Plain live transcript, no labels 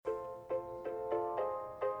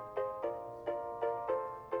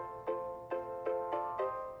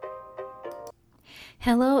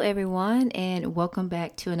Hello, everyone, and welcome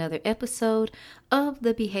back to another episode of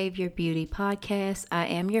the Behavior Beauty Podcast. I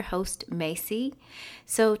am your host, Macy.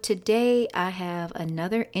 So, today I have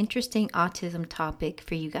another interesting autism topic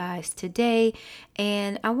for you guys today,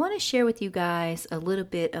 and I want to share with you guys a little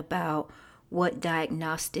bit about what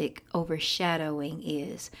diagnostic overshadowing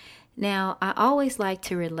is. Now, I always like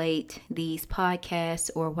to relate these podcasts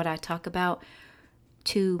or what I talk about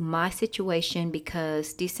to my situation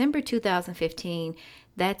because December 2015,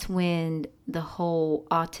 that's when the whole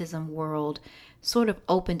autism world sort of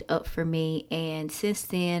opened up for me. And since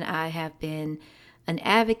then, I have been an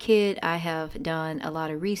advocate. I have done a lot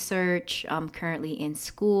of research. I'm currently in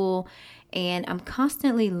school and I'm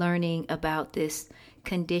constantly learning about this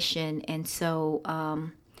condition. And so,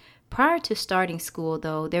 prior to starting school,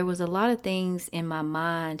 though, there was a lot of things in my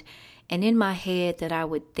mind and in my head that I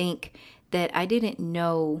would think that I didn't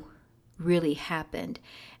know really happened.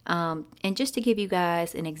 And just to give you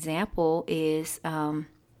guys an example is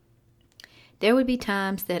there would be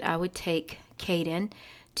times that I would take Caden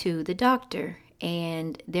to the doctor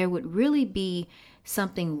and there would really be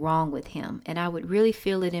something wrong with him. And I would really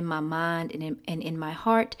feel it in my mind and in my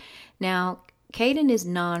heart. Now, Caden is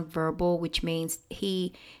nonverbal, which means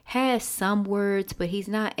he has some words, but he's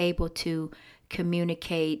not able to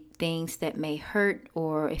communicate things that may hurt,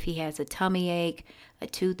 or if he has a tummy ache, a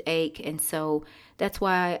toothache. And so that's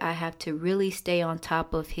why I have to really stay on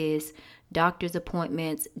top of his doctor's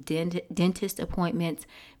appointments, dentist appointments,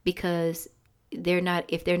 because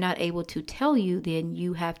if they're not able to tell you, then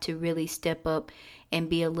you have to really step up and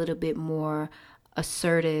be a little bit more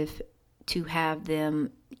assertive to have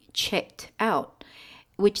them checked out,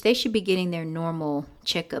 which they should be getting their normal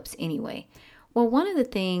checkups anyway. Well, one of the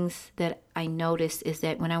things that I noticed is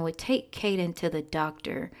that when I would take Caden to the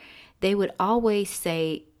doctor, they would always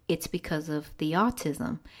say it's because of the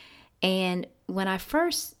autism. And when I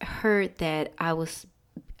first heard that, I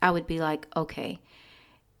would be like, okay.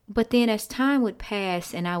 But then as time would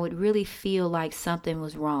pass and I would really feel like something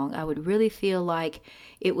was wrong, I would really feel like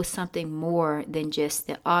it was something more than just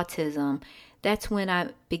the autism. That's when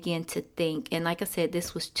I began to think, and like I said,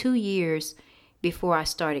 this was 2 years before I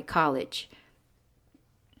started college.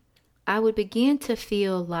 I would begin to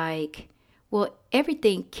feel like, well,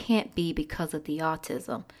 everything can't be because of the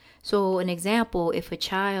autism. So an example, if a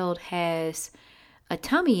child has a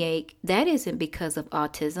tummy ache, that isn't because of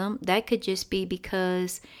autism. That could just be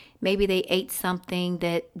because maybe they ate something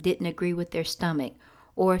that didn't agree with their stomach.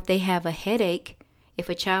 Or if they have a headache, if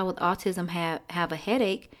a child with autism have a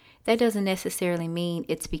headache, that doesn't necessarily mean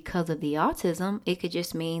it's because of the autism. It could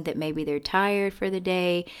just mean that maybe they're tired for the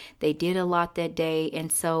day, they did a lot that day.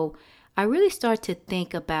 And so I really start to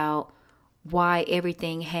think about why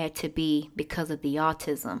everything had to be because of the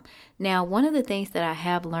autism. Now, one of the things that I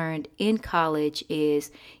have learned in college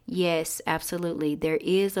is, yes, absolutely, there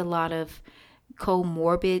is a lot of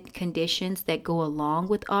comorbid conditions that go along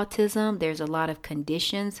with autism. There's a lot of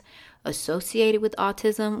conditions associated with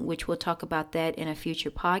autism, which we'll talk about that in a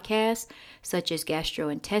future podcast, such as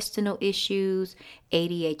gastrointestinal issues,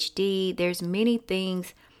 ADHD. There's many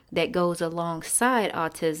things that goes alongside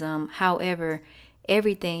autism. However,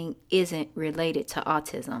 everything isn't related to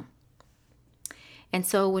autism. And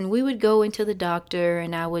so when we would go into the doctor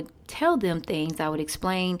and I would tell them things, I would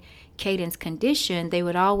explain Caden's condition, they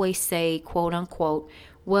would always say, quote unquote,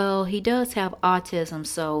 well, he does have autism.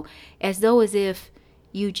 So as if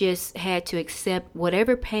you just had to accept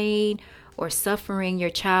whatever pain or suffering your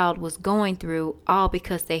child was going through, all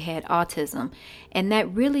because they had autism. And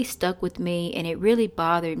that really stuck with me, and it really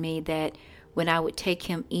bothered me that when I would take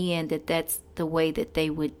him in, that's the way that they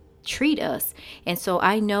would treat us. And so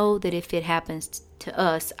I know that if it happens to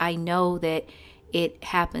us, I know that it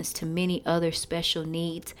happens to many other special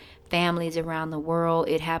needs families around the world.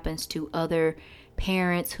 It happens to other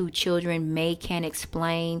parents whose children can't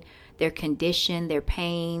explain their condition, their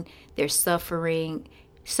pain, their suffering.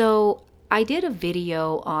 So I did a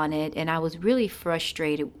video on it and I was really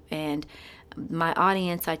frustrated, and my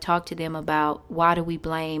audience, I talked to them about why do we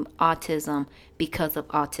blame autism because of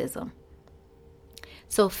autism.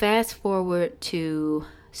 So fast forward to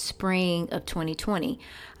spring of 2020,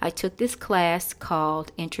 I took this class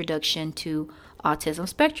called Introduction to Autism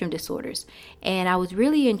Spectrum Disorders, and I was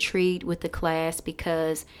really intrigued with the class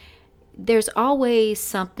because there's always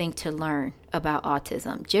something to learn about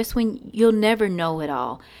autism. Just when you'll never know it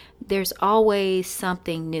all, there's always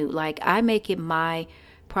something new. Like, I make it my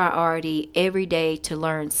priority every day to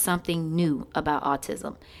learn something new about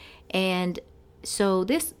autism. And so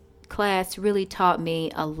this class really taught me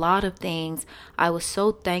a lot of things. I was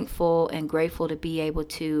so thankful and grateful to be able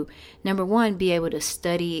to, number one, be able to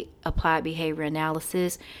study applied behavior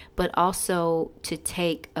analysis, but also to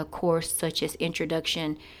take a course such as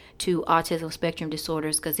Introduction to Autism Spectrum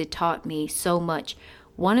Disorders, because it taught me so much.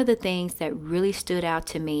 One of the things that really stood out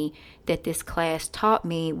to me that this class taught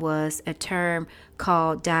me was a term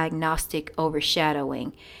called diagnostic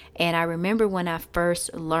overshadowing. And I remember when I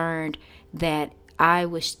first learned that, I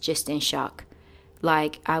was just in shock.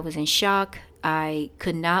 Like, I was in shock. I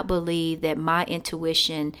could not believe that my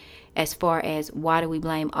intuition, as far as why do we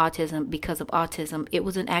blame autism because of autism, it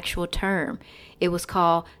was an actual term. It was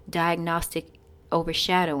called diagnostic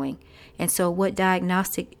overshadowing. And so what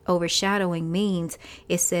diagnostic overshadowing means,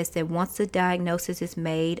 it says that once the diagnosis is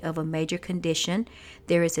made of a major condition,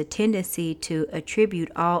 there is a tendency to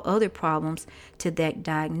attribute all other problems to that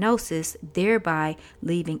diagnosis, thereby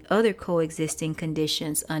leaving other coexisting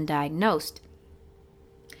conditions undiagnosed.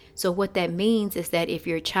 So what that means is that if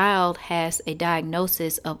your child has a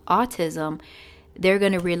diagnosis of autism, they're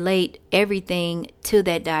going to relate everything to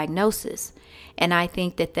that diagnosis. And I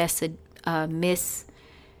think that that's a misservice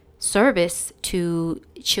to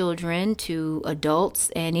children, to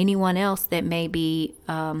adults, and anyone else that may be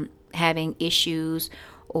having issues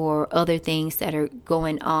or other things that are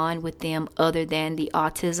going on with them other than the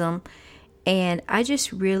autism. And I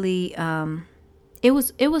just really, it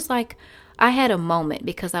was like I had a moment,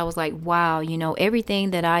 because I was like, wow,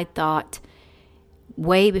 everything that I thought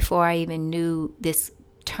way before I even knew this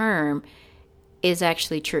term is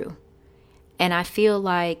actually true. And I feel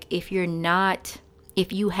like if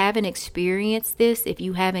you haven't experienced this, if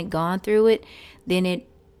you haven't gone through it, then it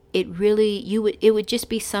would just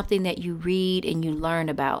be something that you read and you learn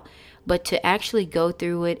about. But to actually go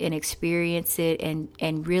through it and experience it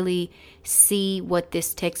and really see what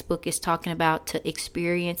this textbook is talking about, to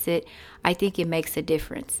experience it, I think it makes a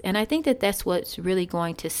difference. And I think that that's what's really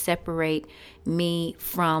going to separate me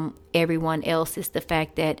from everyone else, is the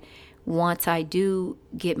fact that once I do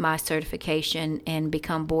get my certification and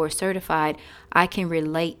become board certified, I can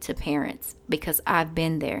relate to parents because I've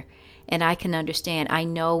been there and I can understand. I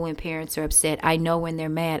know when parents are upset. I know when they're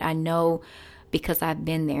mad. I know because I've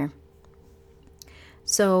been there.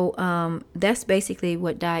 So that's basically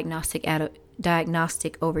what diagnostic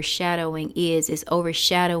overshadowing is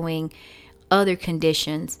overshadowing other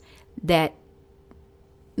conditions that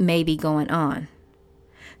may be going on.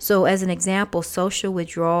 So as an example, social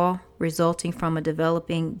withdrawal resulting from a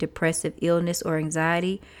developing depressive illness or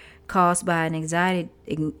anxiety caused by an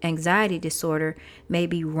anxiety disorder may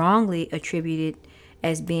be wrongly attributed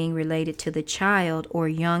as being related to the child or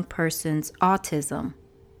young person's autism.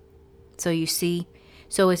 So you see,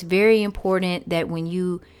 so it's very important that when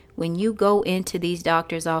you go into these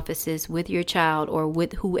doctor's offices with your child or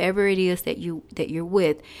with whoever it is that you're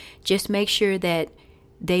with, just make sure that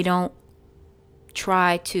they don't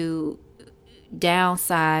try to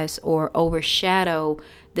downsize or overshadow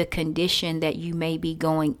the condition that you may be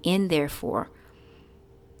going in there for.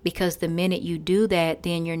 Because the minute you do that,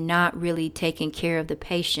 then you're not really taking care of the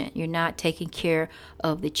patient. You're not taking care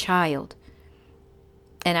of the child.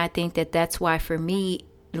 And I think that that's why for me,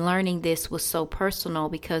 learning this was so personal,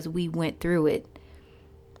 because we went through it.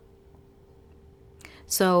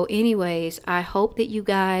 So anyways, I hope that you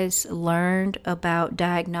guys learned about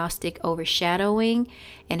diagnostic overshadowing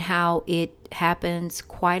and how it happens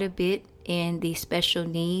quite a bit in the special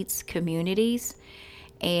needs communities.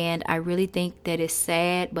 And I really think that it's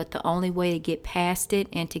sad, but the only way to get past it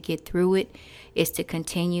and to get through it is to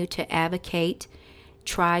continue to advocate,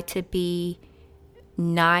 try to be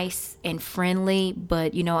nice and friendly,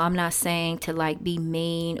 but I'm not saying to be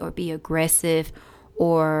mean or be aggressive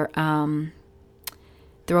or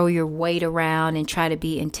throw your weight around and try to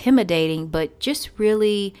be intimidating, but just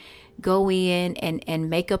really go in and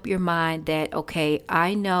make up your mind that, okay,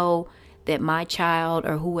 I know that my child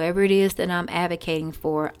or whoever it is that I'm advocating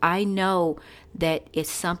for, I know that it's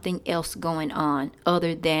something else going on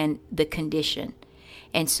other than the condition.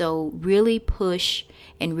 And so really push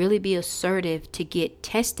and really be assertive to get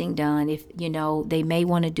testing done. If, they may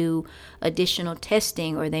want to do additional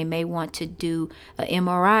testing, or they may want to do an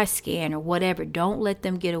MRI scan or whatever. Don't let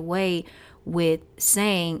them get away with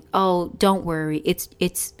saying, oh, don't worry, it's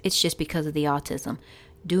just because of the autism.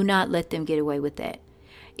 Do not let them get away with that.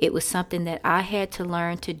 It was something that I had to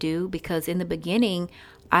learn to do, because in the beginning,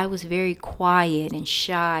 I was very quiet and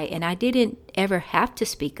shy, and I didn't ever have to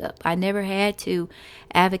speak up. I never had to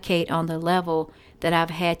advocate on the level that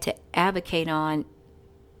I've had to advocate on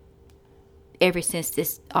ever since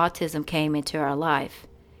this autism came into our life.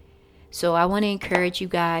 So I want to encourage you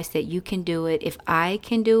guys that you can do it. If I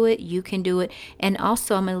can do it, you can do it. And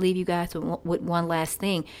also, I'm going to leave you guys with one last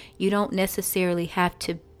thing. You don't necessarily have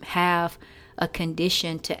to have a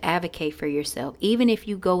condition to advocate for yourself. Even if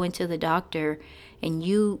you go into the doctor and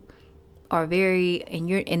you are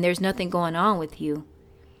and there's nothing going on with you,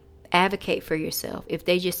 advocate for yourself. If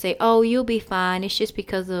they just say, oh, you'll be fine, it's just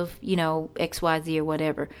because of, XYZ or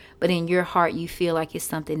whatever, but in your heart you feel like it's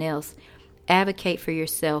something else, advocate for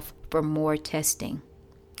yourself for more testing.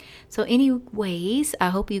 So anyways, I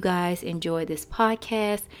hope you guys enjoy this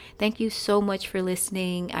podcast. Thank you so much for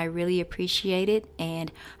listening. I really appreciate it. And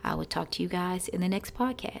I will talk to you guys in the next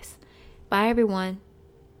podcast. Bye, everyone.